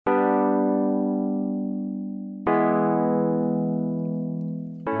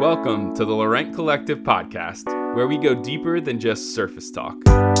Welcome to the Laurent Collective podcast, where we go deeper than just surface talk.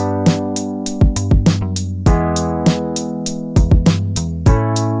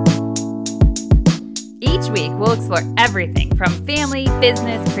 Each week, we'll explore everything from family,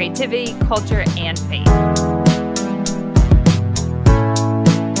 business, creativity, culture, and faith.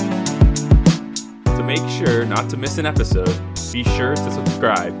 To make sure not to miss an episode, be sure to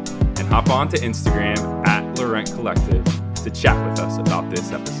subscribe and hop on to Instagram at Laurent Collective to chat with us about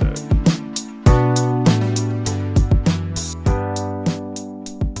this episode.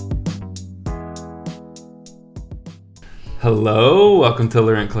 Hello, welcome to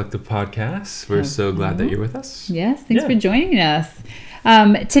Laurent Collective Podcast. We're so glad that you're with us. Yes, thanks for joining us.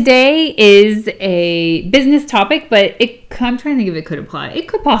 Today is a business topic, but I'm trying to think if it could apply. It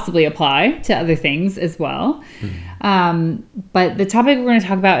could possibly apply to other things as well. But the topic we're going to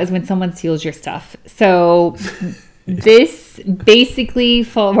talk about is when someone steals your stuff. So this basically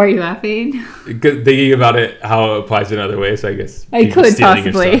why are you laughing? Thinking about it, how it applies in other ways, I guess. I could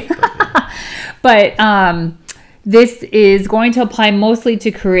possibly. But this is going to apply mostly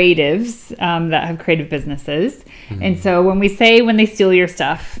to creatives that have creative businesses. Mm-hmm. And so when we say when they steal your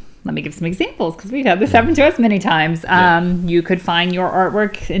stuff, let me give some examples because we've had this happen to us many times. You could find your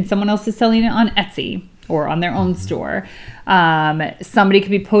artwork and someone else is selling it on Etsy or on their own store. Somebody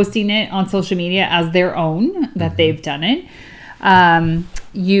could be posting it on social media as their own, that they've done it. I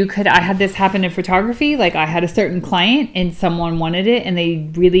had this happen in photography. Like I had a certain client and someone wanted it and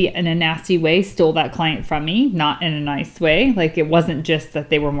they really, in a nasty way, stole that client from me, not in a nice way. Like it wasn't just that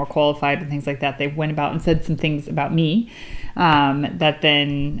they were more qualified and things like that. They went about and said some things about me, that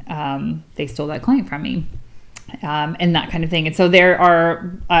then, they stole that client from me, and that kind of thing. And so there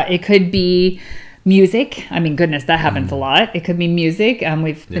are, it could be music. I mean, goodness, that happens a lot. It could be music.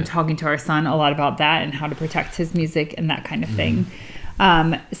 We've been talking to our son a lot about that and how to protect his music and that kind of thing.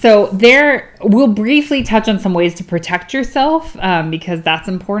 So we'll briefly touch on some ways to protect yourself, because that's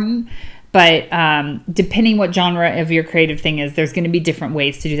important. But depending what genre of your creative thing is, there's going to be different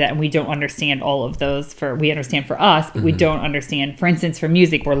ways to do that. And we don't understand all of those we understand for us, but we don't understand, for instance, for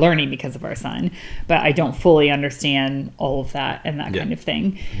music, we're learning because of our son, but I don't fully understand all of that and that kind of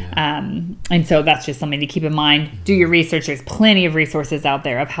thing. Yeah. And so that's just something to keep in mind. Do your research. There's plenty of resources out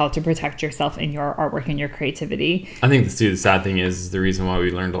there of how to protect yourself in your artwork and your creativity. I think the sad thing is the reason why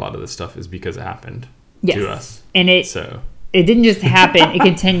we learned a lot of this stuff is because it happened to us. And it didn't just happen, it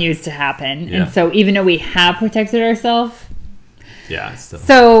continues to happen. Yeah. And so even though we have protected ourselves. Yeah.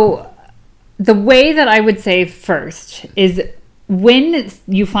 So the way that I would say first is when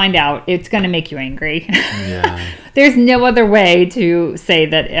you find out, it's going to make you angry. Yeah. There's no other way to say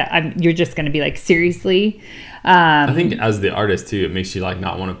that you're just going to be like, seriously. I think as the artist too, it makes you like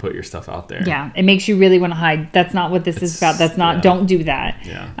not want to put your stuff out there. Yeah, it makes you really want to hide. That's not what this is about. That's not. Don't do that.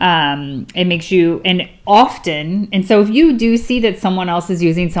 Yeah. It makes you, and often, and so if you do see that someone else is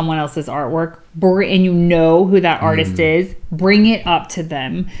using someone else's artwork, and you know who that artist is, bring it up to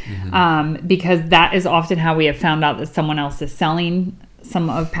them, because that is often how we have found out that someone else is selling some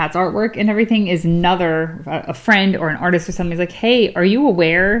of Pat's artwork and everything. Is a friend or an artist or something is like, hey, are you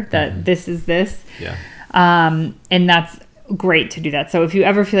aware that this is this? Yeah. And that's great to do that. So if you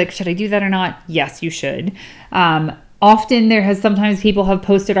ever feel like, should I do that or not? Yes, you should. Often sometimes people have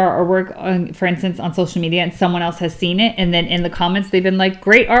posted our artwork, for instance, on social media and someone else has seen it. And then in the comments, they've been like,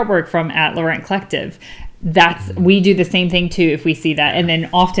 great artwork from at Laurent Collective. We do the same thing too if we see that. And then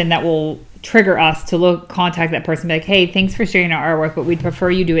often that will trigger us to contact that person, be like, hey, thanks for sharing our artwork, but we'd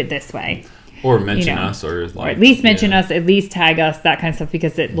prefer you do it this way. Or mention us, or at least mention us, at least tag us, that kind of stuff,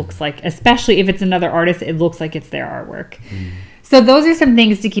 because it looks like, especially if it's another artist, it looks like it's their artwork. So those are some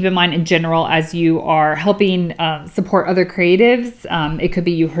things to keep in mind in general as you are helping support other creatives. It could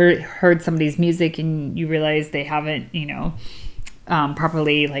be you heard somebody's music and you realize they haven't,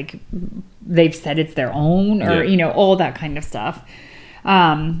 properly, like they've said it's their own, or all that kind of stuff.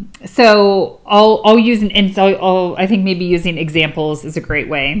 So I'll use I think maybe using examples is a great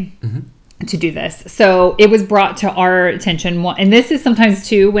way to do this. So it was brought to our attention, and this is sometimes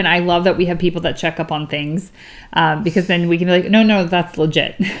too when I love that we have people that check up on things, because then we can be like, no, that's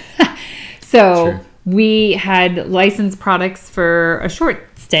legit. So we had licensed products for a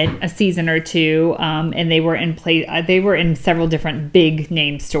short stint, a season or two, and they were in several different big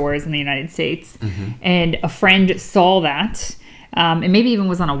name stores in the United States, and a friend saw that. And maybe even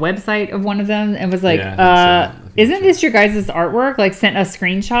was on a website of one of them and was like, isn't this your guys' artwork? Like sent us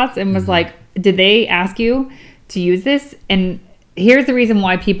screenshots and was like, did they ask you to use this? And here's the reason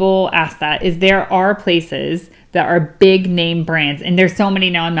why people ask that is there are places that are big name brands. And there's so many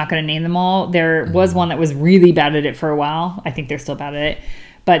now, I'm not going to name them all. There was one that was really bad at it for a while. I think they're still bad at it.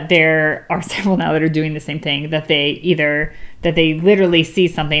 But there are several now that are doing the same thing, that they literally see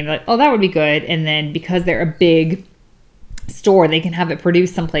something like, oh, that would be good. And then because they're a big store, they can have it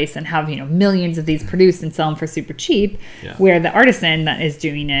produced someplace and have, millions of these produced and sell them for super cheap. Yeah. Where the artisan that is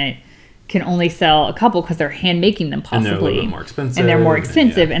doing it can only sell a couple because they're hand making them possibly. And they're a little bit more expensive. And they're more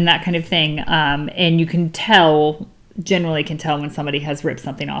expensive and that kind of thing. And you can generally can tell when somebody has ripped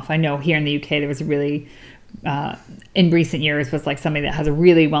something off. I know here in the UK there was a really in recent years was like somebody that has a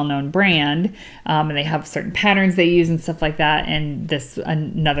really well-known brand, and they have certain patterns they use and stuff like that. And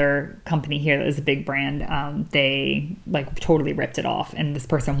another company here that is a big brand, they like totally ripped it off, and this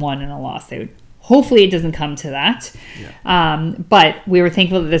person won in a lawsuit. Hopefully it doesn't come to that. Yeah. But we were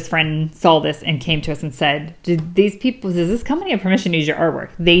thankful that this friend saw this and came to us and said, does this company have permission to use your artwork?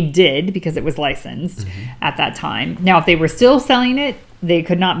 They did, because it was licensed at that time. Now, if they were still selling it, they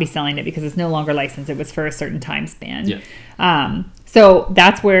could not be selling it because it's no longer licensed. It was for a certain time span. Yeah. So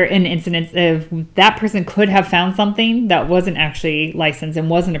that's where an incident of that person could have found something that wasn't actually licensed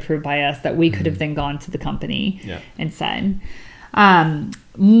and wasn't approved by us, that we could have then gone to the company and said.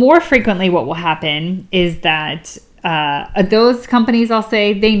 More frequently what will happen is that those companies, I'll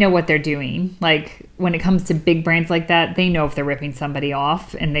say, they know what they're doing. Like when it comes to big brands like that, they know if they're ripping somebody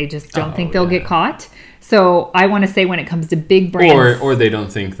off, and they just don't think they'll get caught. So I want to say when it comes to big brands, or they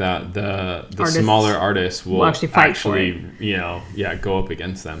don't think that the smaller artists will actually fight for it. Go up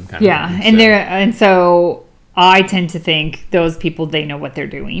against them. And so I tend to think those people, they know what they're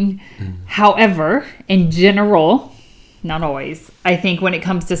doing. However, in general, not always, I think when it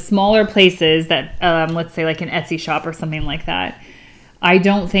comes to smaller places that, let's say like an Etsy shop or something like that, I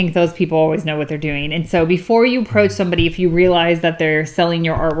don't think those people always know what they're doing. And so before you approach somebody, if you realize that they're selling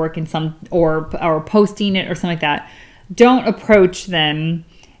your artwork in some or posting it or something like that, don't approach them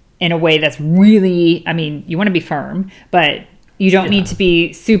in a way that's really, you want to be firm, but you don't need to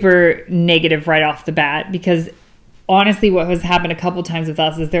be super negative right off the bat, because honestly, what has happened a couple times with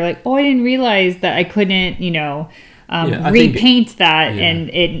us is they're like, oh, I didn't realize that I couldn't, repaint that and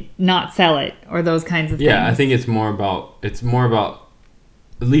it not sell it, or those kinds of things. Yeah, I think it's more about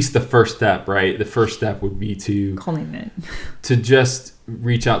at least the first step, right? The first step would be to calling it, to just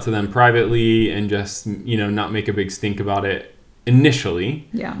reach out to them privately and just, not make a big stink about it initially.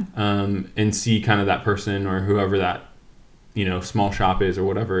 Yeah. And see kind of that person or whoever that, small shop is or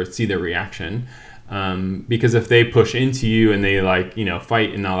whatever, see their reaction. Because if they push into you and they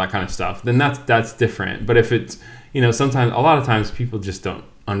fight and all that kind of stuff, then that's different. But if it's, a lot of times people just don't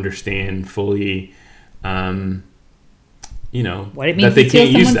understand fully, what it means to steal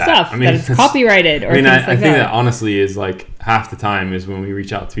someone's stuff, that it's copyrighted or things like that. I think that honestly is like half the time is when we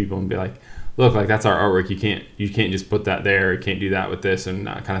reach out to people and be like, look, like that's our artwork. You can't just put that there. You can't do that with this and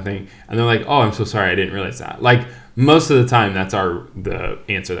that kind of thing. And they're like, oh, I'm so sorry, I didn't realize that. Like most of the time, that's the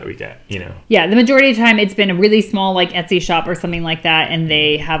answer that we get. Yeah, the majority of the time, it's been a really small like Etsy shop or something like that, and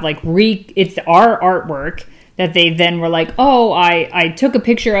they have it's our artwork that they then were like, oh, I took a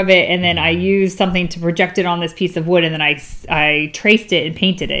picture of it and then I used something to project it on this piece of wood and then I traced it and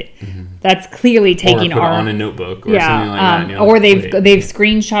painted it. Mm-hmm. That's clearly taking or put it on a notebook or something like that. Or they've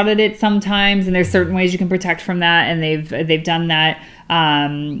screenshotted it sometimes, and there's certain ways you can protect from that, and they've done that.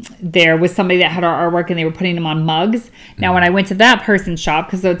 There was somebody that had our artwork and they were putting them on mugs. Now, when I went to that person's shop,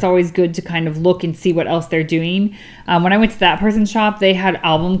 because it's always good to kind of look and see what else they're doing. When I went to that person's shop, they had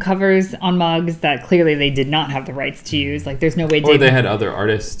album covers on mugs that clearly they did not have the rights to use. Like, there's no way. Or they had other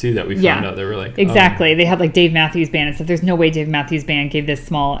artists too that we found out they were like, exactly. They had like Dave Matthews Band and stuff. There's no way Dave Matthews Band gave this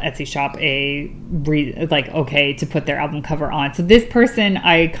small Etsy shop okay to put their album cover on. So this person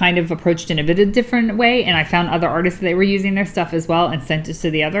I kind of approached in a bit of a different way, and I found other artists that were using their stuff as well and sent it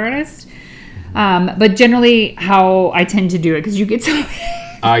to the other artist. But generally how I tend to do it, because you get so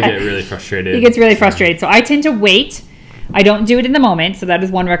I get really frustrated. He gets really frustrated. So I tend to wait. I don't do it in the moment. So that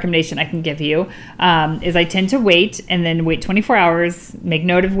is one recommendation I can give you, is I tend to wait and then wait 24 hours, make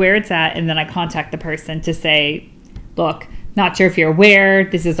note of where it's at, and then I contact the person to say, look, not sure if you're aware,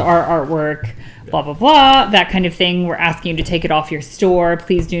 this is our artwork, blah, blah, blah, that kind of thing. We're asking you to take it off your store.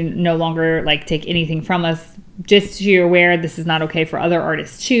 Please do no longer take anything from us. Just so you're aware, this is not okay for other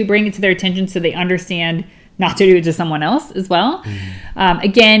artists too. Bring it to their attention so they understand not to do it to someone else as well. Mm-hmm.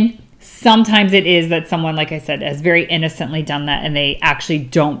 Again, sometimes it is that someone, like I said, has very innocently done that and they actually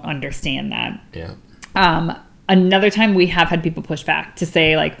don't understand that. Yeah. Another time we have had people push back to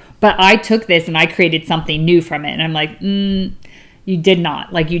say but I took this and I created something new from it. And I'm like, you did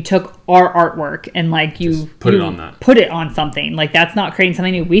not. You took our artwork and you put it on that. Put it on something. That's not creating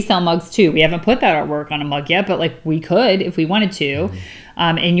something new. We sell mugs too. We haven't put that artwork on a mug yet, but we could if we wanted to.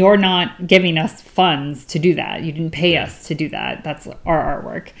 And you're not giving us funds to do that. You didn't pay us to do that. That's our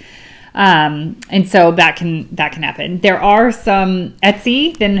artwork. And so that can happen. There are some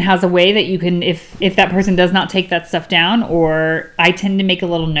Etsy then has a way that you can, if that person does not take that stuff down, or I tend to make a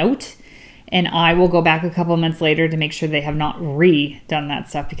little note and I will go back a couple of months later to make sure they have not redone that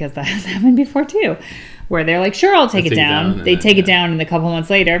stuff, because that has happened before too, where they're like, sure, I'll take it down. They take it down and a couple months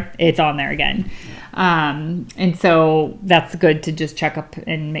later it's on there again. And so that's good to just check up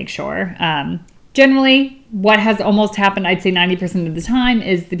and make sure. Generally, what has almost happened, I'd say 90% of the time,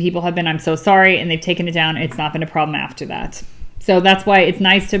 is the people have been, I'm so sorry, and they've taken it down. It's not been a problem after that. So that's why it's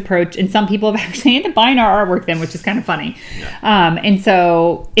nice to approach, and some people have actually ended up buying our artwork then, which is kind of funny. Yeah. And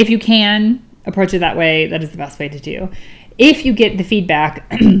so if you can approach it that way, that is the best way to do. If you get the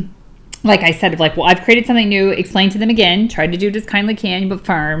feedback, like I said, of like, well, I've created something new, explain to them again, try to do it as kindly can, but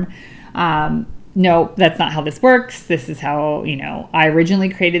firm. No, that's not how this works. This is how, I originally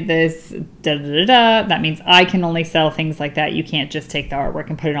created this, That means I can only sell things like that. You can't just take the artwork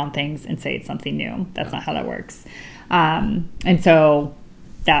and put it on things and say it's something new. That's not how that works. And so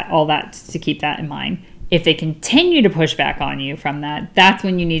all that to keep that in mind. If they continue to push back on you from that, that's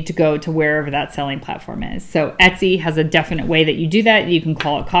when you need to go to wherever that selling platform is. So Etsy has a definite way that you do that. You can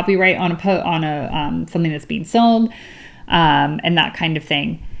call it copyright on a something that's being sold, and that kind of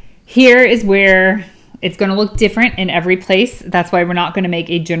thing. Here is where it's going to look different in every place. That's why we're not going to make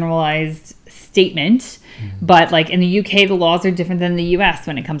a generalized statement. Mm-hmm. But like in the UK, the laws are different than the US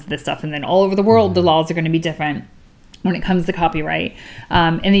when it comes to this stuff. And then all over the world, the laws are going to be different when it comes to copyright.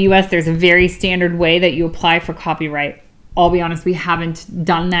 In the US, there's a very standard way that you apply for copyright. I'll be honest, we haven't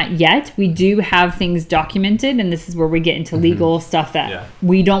done that yet. We do have things documented, and this is where we get into legal stuff that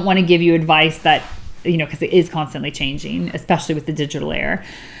we don't want to give you advice that, because it is constantly changing, especially with the digital era.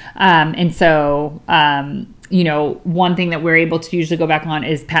 And so, one thing that we're able to usually go back on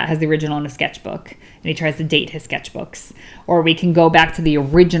is Pat has the original in a sketchbook, and he tries to date his sketchbooks. Or we can go back to the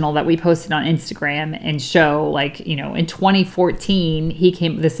original that we posted on Instagram and show, in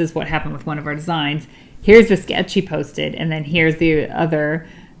 2014, this is what happened with one of our designs. Here's the sketch he posted, and then here's the other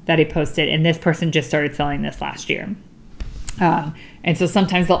that he posted, and this person just started selling this last year. And so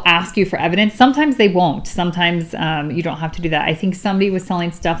sometimes they'll ask you for evidence. Sometimes they won't. Sometimes you don't have to do that. I think somebody was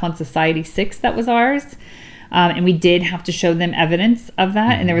selling stuff on Society6 that was ours. And we did have to show them evidence of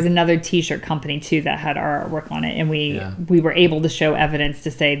that. Mm-hmm. And there was another t-shirt company too that had our artwork on it. And we were able to show evidence to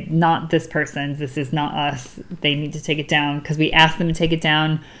say, not this person's, this is not us. They need to take it down, because we asked them to take it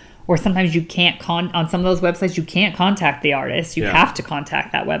down. Or sometimes you can't on some of those websites, you can't contact the artist. You have to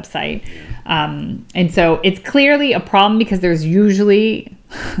contact that website. And so it's clearly a problem, because there's usually,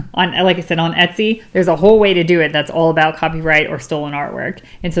 like I said, on Etsy, there's a whole way to do it that's all about copyright or stolen artwork.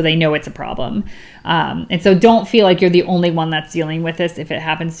 And so they know it's a problem. And so don't feel like you're the only one that's dealing with this if it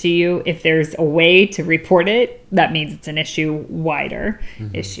happens to you. If there's a way to report it, that means it's an wider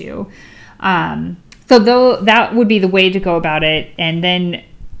issue. So that would be the way to go about it. And then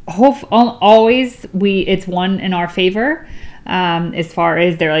always it's one in our favor, as far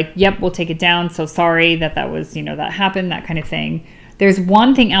as they're like, yep, we'll take it down, so sorry that was that happened, that kind of thing. There's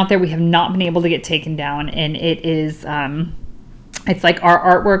one thing out there we have not been able to get taken down, and it is it's like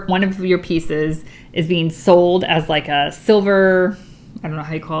our artwork, one of your pieces is being sold as like a silver, I don't know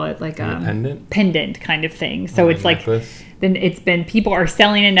how you call it, like a pendant kind of thing. So it's like necklace. Then people are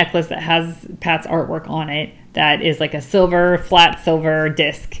selling a necklace that has Pat's artwork on it, that is like a flat silver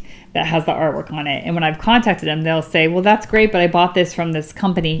disc that has the artwork on it. And when I've contacted them, they'll say, well, that's great, but I bought this from this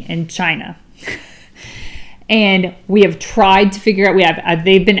company in China. And we have tried to figure out,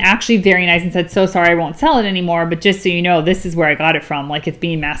 they've been actually very nice and said, so sorry, I won't sell it anymore, but just so you know, this is where I got it from, like it's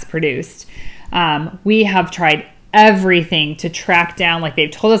being mass produced. We have tried everything to track down, like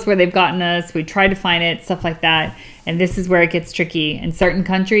they've told us where they've gotten us, we tried to find it, stuff like that. And this is where it gets tricky. In certain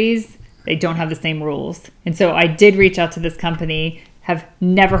countries, they don't have the same rules. And so I did reach out to this company, have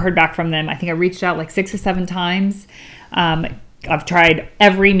never heard back from them. I think I reached out like 6 or 7 times. I've tried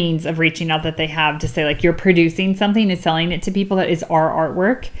every means of reaching out that they have to say, like, you're producing something and selling it to people that is our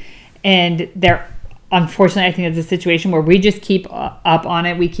artwork. And unfortunately, I think it's a situation where we just keep up on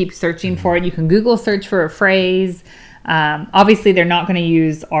it. We keep searching for it. You can Google search for a phrase. Obviously, they're not going to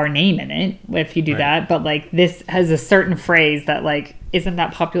use our name in it if you do that. But like, this has a certain phrase that like isn't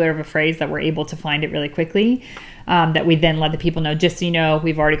that popular of a phrase that we're able to find it really quickly. That we then let the people know, just so you know,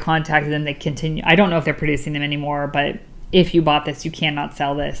 we've already contacted them. They continue. I don't know if they're producing them anymore, but if you bought this, you cannot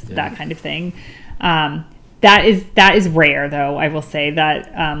sell this, that kind of thing. That is rare, though. I will say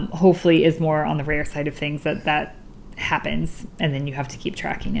that hopefully is more on the rare side of things that happens, and then you have to keep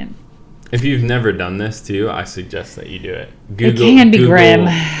tracking it. If you've never done this too, I suggest that you do it. It can be grim.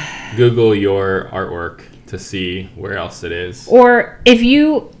 Google your artwork to see where else it is. Or if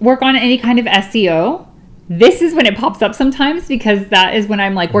you work on any kind of SEO, this is when it pops up sometimes, because that is when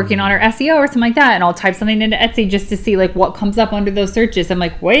I'm like working on our SEO or something like that, and I'll type something into Etsy just to see like what comes up under those searches. I'm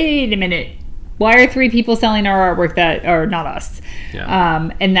like, wait a minute, why are 3 people selling our artwork that are not us? Yeah.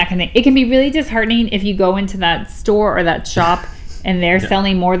 And that kind of thing. It can be really disheartening if you go into that store or that shop and they're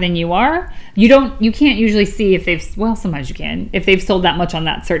selling more than you are. You can't usually see if they've, well, sometimes you can, if they've sold that much on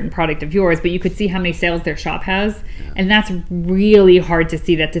that certain product of yours, but you could see how many sales their shop has. Yeah. And that's really hard to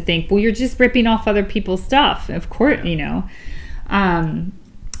see that, to think, well, you're just ripping off other people's stuff. Of course, it's,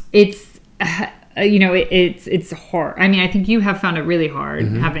 it's hard. I mean, I think you have found it really hard,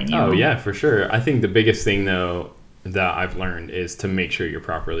 haven't you? Oh yeah, for sure. I think the biggest thing though that I've learned is to make sure you're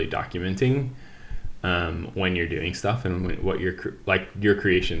properly documenting when you're doing stuff and what your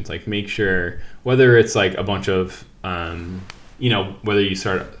creations, like make sure, whether it's like a bunch of whether you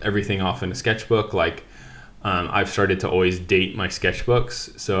start everything off in a sketchbook, like I've started to always date my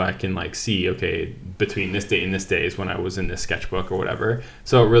sketchbooks so I can like see, okay, between this date and this day is when I was in this sketchbook or whatever.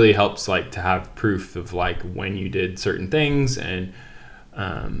 So it really helps like to have proof of like when you did certain things and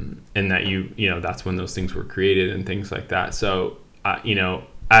that that's when those things were created and things like that. So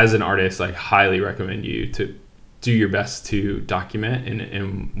as an artist, I highly recommend you to do your best to document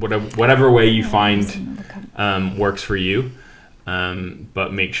in whatever way you find works for you.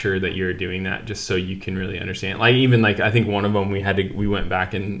 But make sure that you're doing that just so you can really understand. Like even like I think one of them we went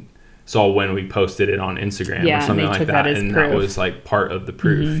back and saw when we posted it on Instagram or something like that, and that was like part of the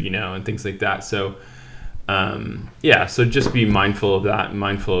proof, and things like that. So so just be mindful of that,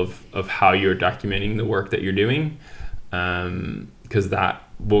 mindful of how you're documenting the work that you're doing, because that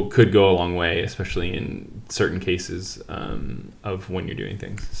could go a long way, especially in certain cases of when you're doing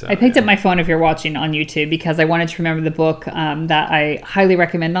things. So I picked up my phone if you're watching on YouTube because I wanted to remember the book that I highly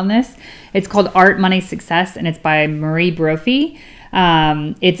recommend on this. It's called Art, Money, Success, and it's by Marie Brophy.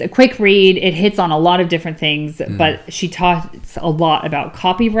 It's a quick read. It hits on a lot of different things, but she talks a lot about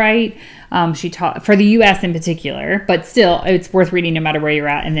copyright. She taught for the U.S. in particular, but still it's worth reading no matter where you're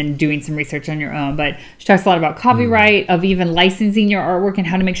at and then doing some research on your own. But she talks a lot about copyright, of even licensing your artwork and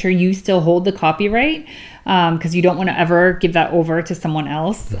how to make sure you still hold the copyright, because you don't want to ever give that over to someone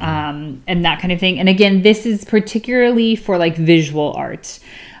else, and that kind of thing. And again, this is particularly for like visual art.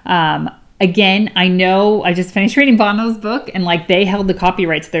 Again, I know I just finished reading Bono's book, and like they held the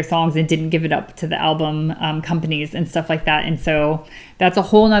copyright to their songs and didn't give it up to the album companies and stuff like that. And so that's a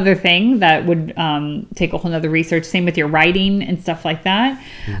whole nother thing that would take a whole nother research. Same with your writing and stuff like that.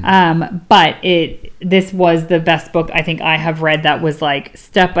 But this was the best book I think I have read that was like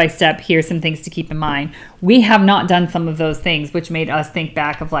step by step, here's some things to keep in mind. We have not done some of those things, which made us think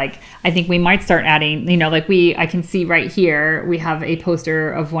back of like, I think we might start adding, I can see right here, we have a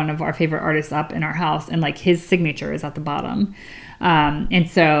poster of one of our favorite artists up in our house, and like his signature is at the bottom. And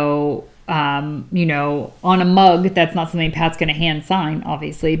so, on a mug, that's not something Pat's going to hand sign,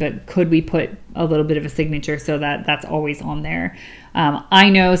 obviously, but could we put a little bit of a signature so that that's always on there? I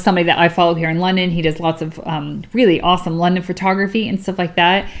know somebody that I follow here in London. He does lots of really awesome London photography and stuff like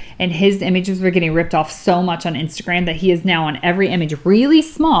that. And his images were getting ripped off so much on Instagram that he is now on every image really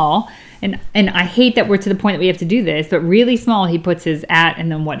small. And I hate that we're to the point that we have to do this, but really small, he puts his @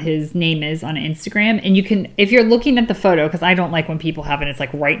 and then what his name is on Instagram. And you can, if you're looking at the photo, because I don't like when people have it, it's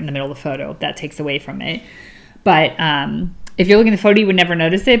like right in the middle of the photo. That takes away from it. But if you're looking at the photo, you would never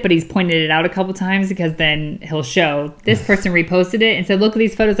notice it, but he's pointed it out a couple times because then he'll show this person reposted it and said, look at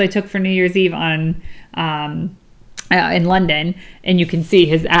these photos I took for New Year's Eve on in London, and you can see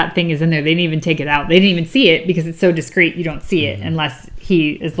his @ thing is in there. They didn't even take it out. They didn't even see it because it's so discreet. You don't see it unless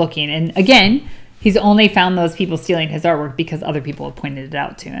he is looking. And again, he's only found those people stealing his artwork because other people have pointed it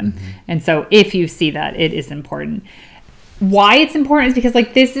out to him. And so if you see that, it is important. Why it's important is because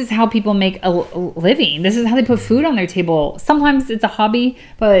like this is how people make a living. This is how they put food on their table. Sometimes it's a hobby,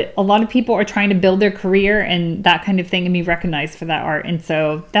 but a lot of people are trying to build their career and that kind of thing and be recognized for that art. And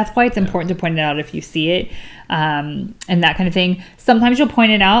so that's why it's important to point it out if you see it, and that kind of thing. Sometimes you'll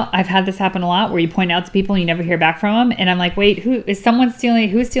point it out. I've had this happen a lot where you point it out to people and you never hear back from them. And I'm like, wait, who's stealing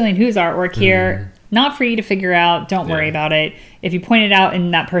whose artwork here? Not for you to figure out. Don't worry about it. If you point it out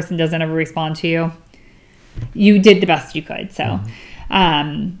and that person doesn't ever respond to you, you did the best you could. So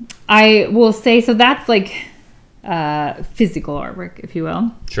I will say, so that's like physical artwork, if you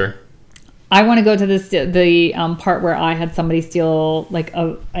will. Sure. I want to go to the part where I had somebody steal like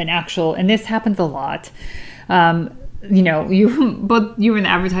an actual, and this happens a lot. you know, you were in the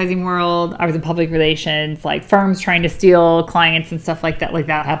advertising world. I was in public relations, like firms trying to steal clients and stuff like that. Like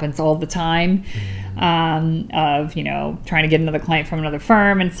that happens all the time. Of, you know, trying to get another client from another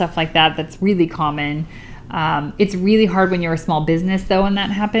firm and stuff like that. That's really common. It's really hard when you're a small business, though, when that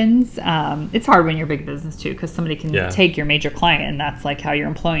happens. It's hard when you're a big business, too, because somebody can take your major client, and that's like how you're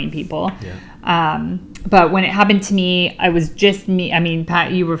employing people. Yeah. But when it happened to me, I was just me. I mean,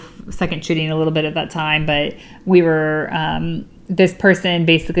 Pat, you were second shooting a little bit at that time, but we were... this person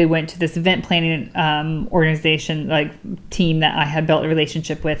basically went to this event planning organization, like team that I had built a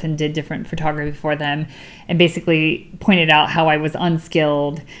relationship with and did different photography for them, and basically pointed out how I was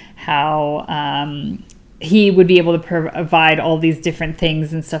unskilled, how he would be able to provide all these different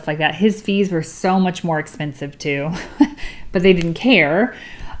things and stuff like that. His fees were so much more expensive too, but they didn't care.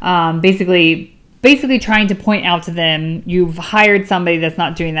 Basically trying to point out to them, you've hired somebody that's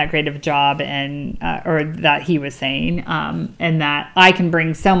not doing that great of a job, and or that he was saying, and that I can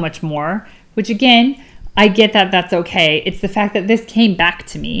bring so much more, which again, I get that that's okay. It's the fact that this came back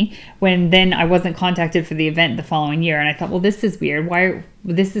to me when then I wasn't contacted for the event the following year. And I thought, well, this is weird.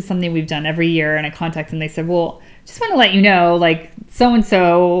 This is something we've done every year. And I contacted them. They said, well, just want to let you know, like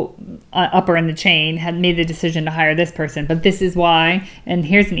so-and-so upper in the chain had made the decision to hire this person, but this is why. And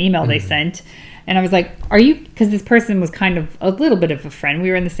here's an email they sent. And I was like, are you, because this person was kind of a little bit of a friend. We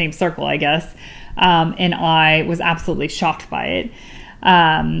were in the same circle, I guess. And I was absolutely shocked by it.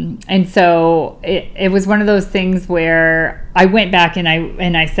 And so it was one of those things where I went back and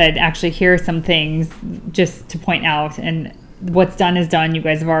I said, actually, here are some things just to point out, and what's done is done. You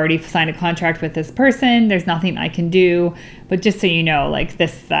guys have already signed a contract with this person. There's nothing I can do, but just so you know, like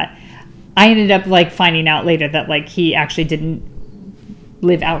that I ended up like finding out later that like he actually didn't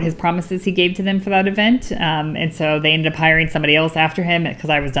live out his promises he gave to them for that event. And so they ended up hiring somebody else after him because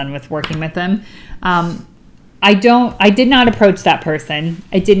I was done with working with them. I did not approach that person.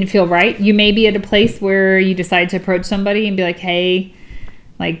 It didn't feel right. You may be at a place where you decide to approach somebody and be like, hey,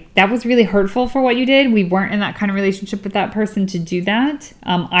 like that was really hurtful for what you did. We weren't in that kind of relationship with that person to do that.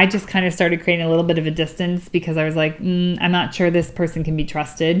 I just kind of started creating a little bit of a distance because I was like, I'm not sure this person can be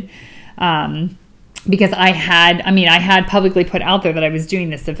trusted. Because I had publicly put out there that I was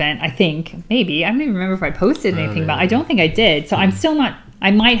doing this event. I think maybe, I don't even remember if I posted anything, but I don't think I did. So I'm still not, I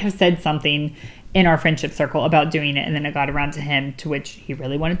might have said something in our friendship circle about doing it, and then it got around to him, to which he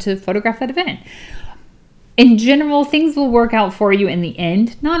really wanted to photograph that event. In general, things will work out for you in the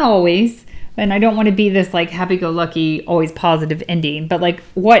end. Not always. And I don't want to be this like happy-go-lucky, always positive ending. But like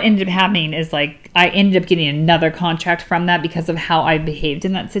what ended up happening is like I ended up getting another contract from that because of how I behaved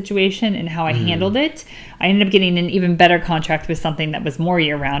in that situation and how I handled it. I ended up getting an even better contract with something that was more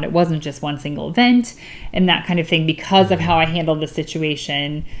year-round. It wasn't just one single event and that kind of thing. Because of how I handled the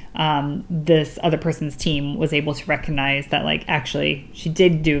situation, this other person's team was able to recognize that like actually she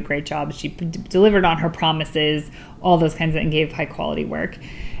did do a great job. She delivered on her promises, all those kinds of, and gave high-quality work.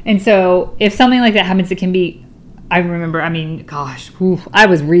 And so if something like that happens, it can be, I remember, I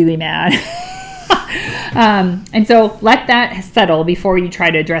was really mad. And so let that settle before you try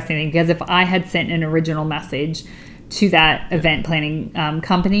to address anything. Because if I had sent an original message to that event planning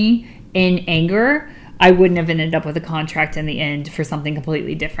company in anger, I wouldn't have ended up with a contract in the end for something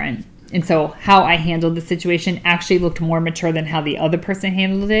completely different. And so how I handled the situation actually looked more mature than how the other person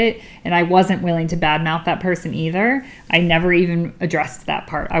handled it. And I wasn't willing to badmouth that person either. I never even addressed that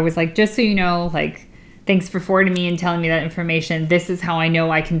part. I was like, just so you know, like, thanks for forwarding me and telling me that information. This is how I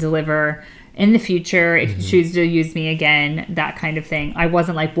know I can deliver in the future if you choose to use me again, that kind of thing. I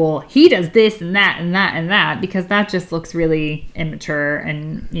wasn't like, well, he does this and that and that and that, because that just looks really immature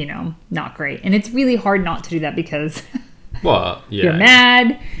and, you know, not great. And it's really hard not to do that because you're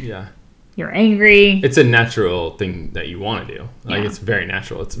mad. Yeah. You're angry. It's a natural thing that you want to do. Like, it's very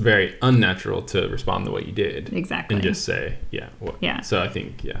natural. It's very unnatural to respond the way you did. Exactly. And just say, So I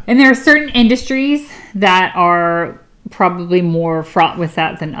think, And there are certain industries that are probably more fraught with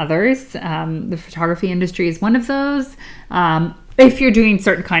that than others. The photography industry is one of those. If you're doing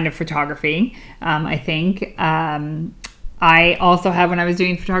certain kind of photography, I think. I also have, when I was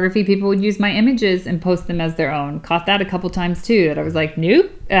doing photography, people would use my images and post them as their own. Caught that a couple times too, that I was like,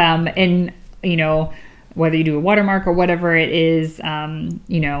 nope. And, you know, whether you do a watermark or whatever it is,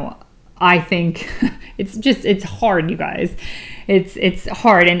 you know, I think it's hard, you guys. It's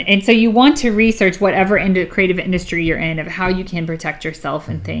hard. And so you want to research whatever creative industry you're in of how you can protect yourself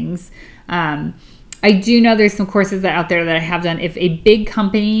and things. I do know there's some courses out there that I have done. If a big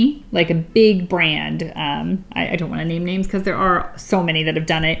company, like a big brand, I don't want to name names because there are so many that have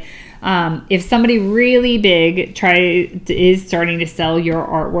done it. If somebody really big is starting to sell your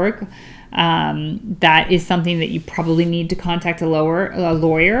artwork, that is something that you probably need to contact a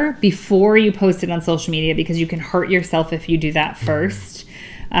lawyer before you post it on social media, because you can hurt yourself if you do that first.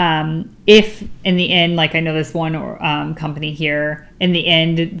 If in the end, like I know this one company here, in the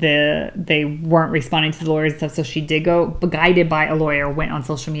end, they weren't responding to the lawyers and stuff, so she did go, guided by a lawyer, went on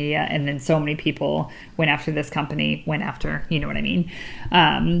social media, and then so many people went after this company, you know what I mean,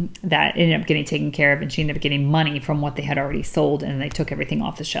 that ended up getting taken care of, and she ended up getting money from what they had already sold, and they took everything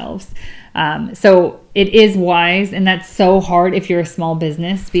off the shelves. So it is wise, and that's so hard if you're a small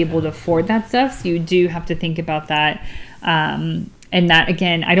business to be able to afford that stuff, so you do have to think about that. And that,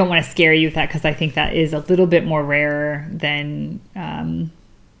 again, I don't want to scare you with that, because I think that is a little bit more rare than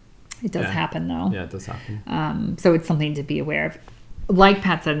it does happen, though. Yeah, it does happen. So it's something to be aware of. Like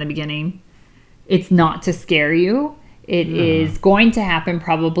Pat said in the beginning, it's not to scare you. It is going to happen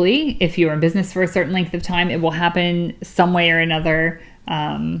probably. If you're in business for a certain length of time, it will happen some way or another.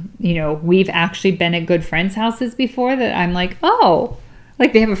 We've actually been at good friends' houses before that I'm like, oh,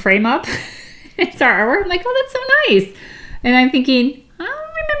 like they have a frame up. It's our artwork. I'm like, oh, that's so nice. And I'm thinking, I don't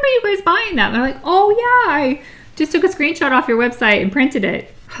remember you guys buying that. And they're like, oh, yeah, I just took a screenshot off your website and printed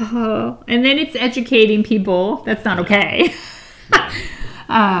it. And then it's educating people. That's not okay.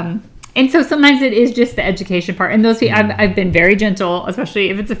 And so sometimes it is just the education part. And those people, I've been very gentle,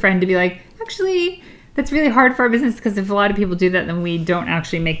 especially if it's a friend, to be like, actually, that's really hard for our business, because if a lot of people do that, then we don't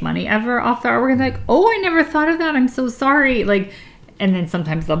actually make money ever off the artwork. And they're like, oh, I never thought of that. I'm so sorry. And then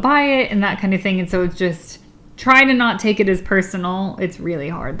sometimes they'll buy it and that kind of thing. And so it's just... try to not take it as personal. It's really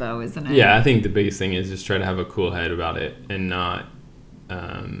hard, though, isn't it? Yeah, I think the biggest thing is just try to have a cool head about it and not,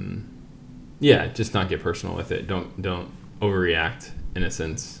 just not get personal with it. Don't overreact, in a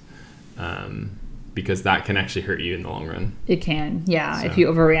sense, because that can actually hurt you in the long run. It can, yeah, if you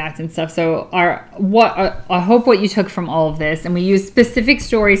overreact and stuff. So I hope what you took from all of this, and we use specific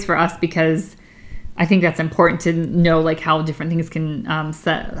stories for us because I think that's important to know, like, how different things can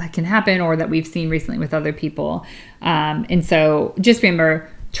happen, or that we've seen recently with other people. And so just remember,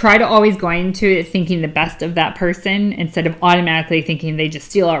 try to always go into it thinking the best of that person instead of automatically thinking they just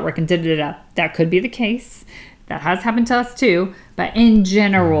steal artwork and da-da-da. That could be the case. That has happened to us too. But in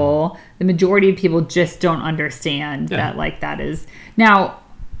general, the majority of people just don't understand that, like, that is... Now,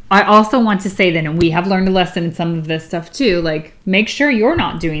 I also want to say that, and we have learned a lesson in some of this stuff too, like, make sure you're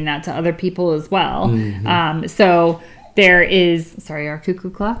not doing that to other people as well. Mm-hmm. So there is, our cuckoo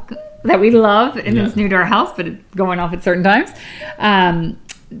clock that we love, and it's new to our house, but it's going off at certain times.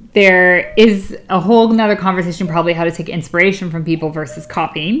 There is a whole nother conversation, probably how to take inspiration from people versus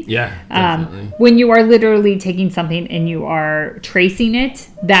copying. Yeah, definitely. When you are literally taking something and you are tracing it,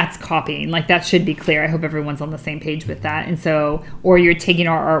 that's copying. Like, that should be clear. I hope everyone's on the same page with that. And so, or you're taking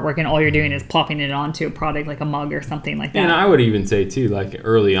our artwork and all you're doing is plopping it onto a product like a mug or something like that. And I would even say too, like,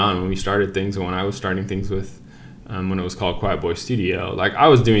 early on when we started things, when I was starting things with, when it was called Quiet Boy Studio, like, I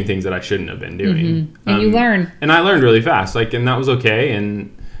was doing things that I shouldn't have been doing. Mm-hmm. And you learn. And I learned really fast, like, and that was okay.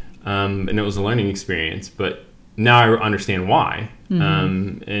 And it was a learning experience, but now I understand why,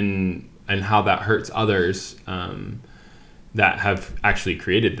 and how that hurts others that have actually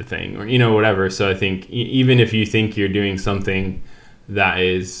created the thing, or whatever. So I think even if you think you're doing something that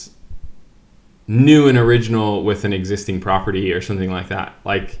is new and original with an existing property or something like that,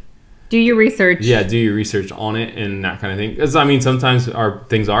 like, do your research. Yeah, do your research on it and that kind of thing. Because, I mean, sometimes our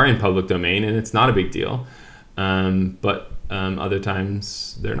things are in public domain and it's not a big deal, but other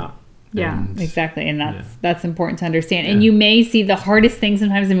times they're not. Yeah, exactly. And that's important to understand. And you may see the hardest thing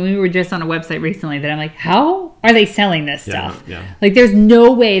sometimes. I mean, we were just on a website recently that I'm like, how are they selling this stuff? Yeah. Like, there's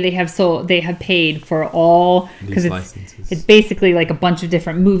no way they have paid for all, because it's basically like a bunch of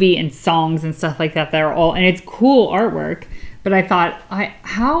different movie and songs and stuff like that are all, and it's cool artwork. But I thought,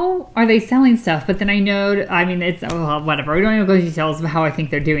 how are they selling stuff? But then I know, I mean, it's, whatever. I don't even go into details of how I think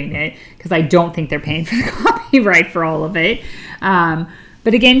they're doing it, because I don't think they're paying for the copyright for all of it.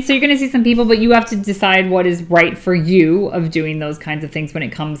 But again, so you're going to see some people, but you have to decide what is right for you of doing those kinds of things when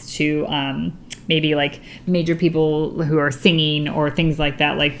it comes to maybe like major people who are singing or things like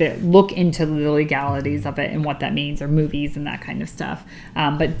that, like that look into the legalities of it and what that means, or movies and that kind of stuff.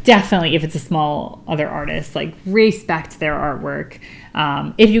 But definitely if it's a small other artist, like, respect their artwork.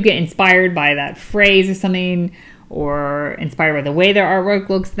 If you get inspired by that phrase or something, or inspired by the way their artwork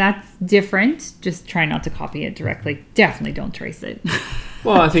looks, that's different. Just try not to copy it directly. Definitely don't trace it.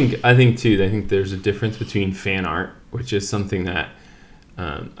 Well, I think too, there's a difference between fan art, which is something that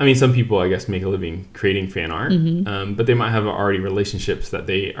I mean, some people, I guess, make a living creating fan art, but they might have already relationships that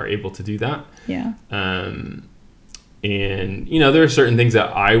they are able to do that. Yeah. And, there are certain things that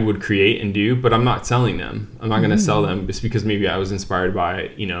I would create and do, but I'm not selling them. I'm not going to sell them just because maybe I was inspired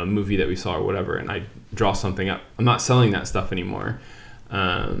by, a movie that we saw or whatever, and I draw something up. I'm not selling that stuff anymore.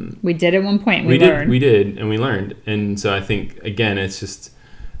 We did at one point. We did, and we learned. And so I think, again, it's just...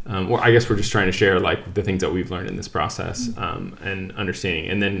 I guess we're just trying to share like the things that we've learned in this process and understanding.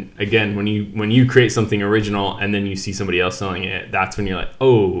 And then again, when you create something original and then you see somebody else selling it, that's when you're like,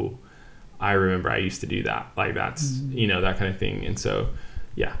 oh, I remember I used to do that. Like that's that kind of thing. And so,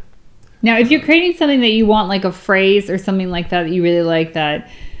 yeah. Now, if you're creating something that you want, like a phrase or something like that you really like, that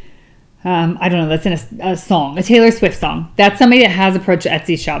I don't know, that's in a song, a Taylor Swift song. That's somebody that has approached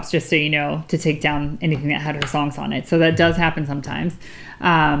Etsy shops, just so you know, to take down anything that had her songs on it. So that does happen sometimes.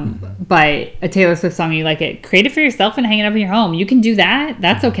 But a Taylor Swift song, you like it, create it for yourself and hang it up in your home. You can do that.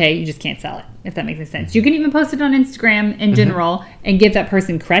 That's okay. You just can't sell it, if that makes any sense. You can even post it on Instagram in general and give that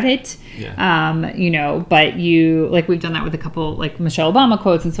person credit. Yeah. But like we've done that with a couple, like Michelle Obama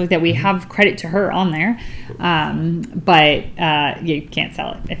quotes and stuff like that. We have credit to her on there. But you can't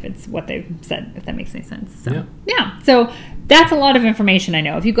sell it if it's what they've said, if that makes any sense. So, yeah. So that's a lot of information, I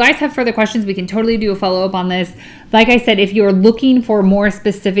know. If you guys have further questions, we can totally do a follow-up on this. Like I said, if you're looking for more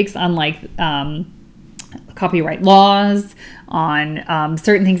specifics on like copyright laws, on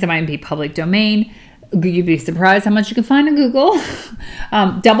certain things that might be public domain, you'd be surprised how much you can find on Google.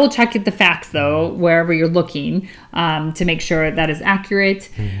 Double check the facts, though, wherever you're looking, to make sure that is accurate.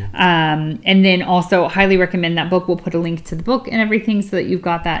 And then also highly recommend that book. We'll put a link to the book and everything so that you've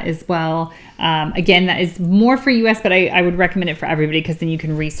got that as well. Again, that is more for US, but I would recommend it for everybody, because then you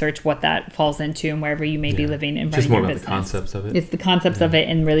can research what that falls into and wherever you may be living and running just more your about business. The concepts of it. It's the concepts of it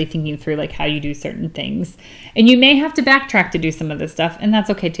and really thinking through like how you do certain things. And you may have to backtrack to do some of this stuff, and that's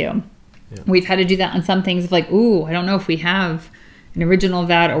okay too. Yeah. We've had to do that on some things of like, ooh, I don't know if we have an original of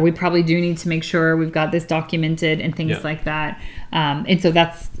that, or we probably do need to make sure we've got this documented and things like that. And so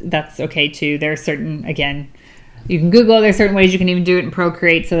that's okay too. There are certain, again, you can Google, there's certain ways you can even do it in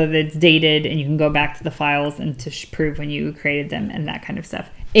Procreate so that it's dated and you can go back to the files and to prove when you created them and that kind of stuff.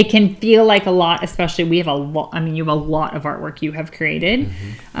 It can feel like a lot, especially you have a lot of artwork you have created.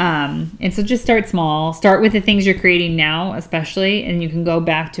 And so just start small. Start with the things you're creating now, especially, and you can go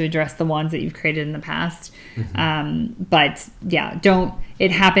back to address the ones that you've created in the past. But yeah,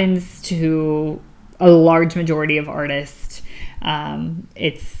 it happens to a large majority of artists.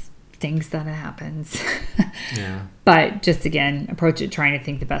 It's things that it happens. But just again, approach it trying to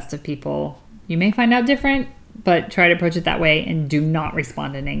think the best of people. You may find out different, but try to approach it that way and do not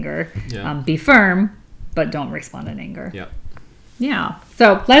respond in anger. Be firm, but don't respond in anger. Yeah.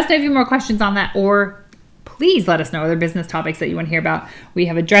 So let us know if you have more questions on that, or please let us know other business topics that you want to hear about. We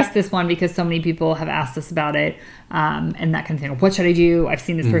have addressed this one because so many people have asked us about it, and that kind of thing. What should I do? I've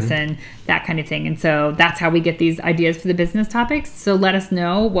seen this person, that kind of thing. And so that's how we get these ideas for the business topics. So let us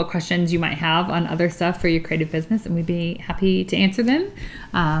know what questions you might have on other stuff for your creative business, and we'd be happy to answer them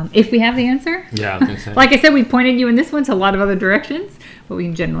if we have the answer. Yeah, I was gonna say. Like I said, we pointed you in this one to a lot of other directions, but we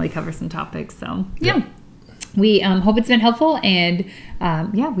can generally cover some topics. So yeah. We hope it's been helpful, and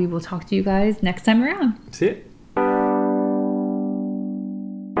we will talk to you guys next time around. See it.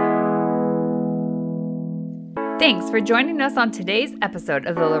 Thanks for joining us on today's episode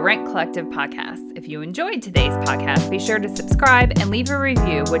of the Laurent Collective podcast. If you enjoyed today's podcast, be sure to subscribe and leave a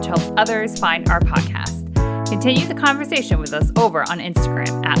review, which helps others find our podcast. Continue the conversation with us over on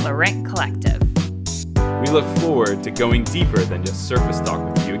Instagram at Laurent Collective. We look forward to going deeper than just surface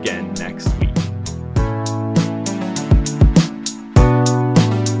talk with you again next week.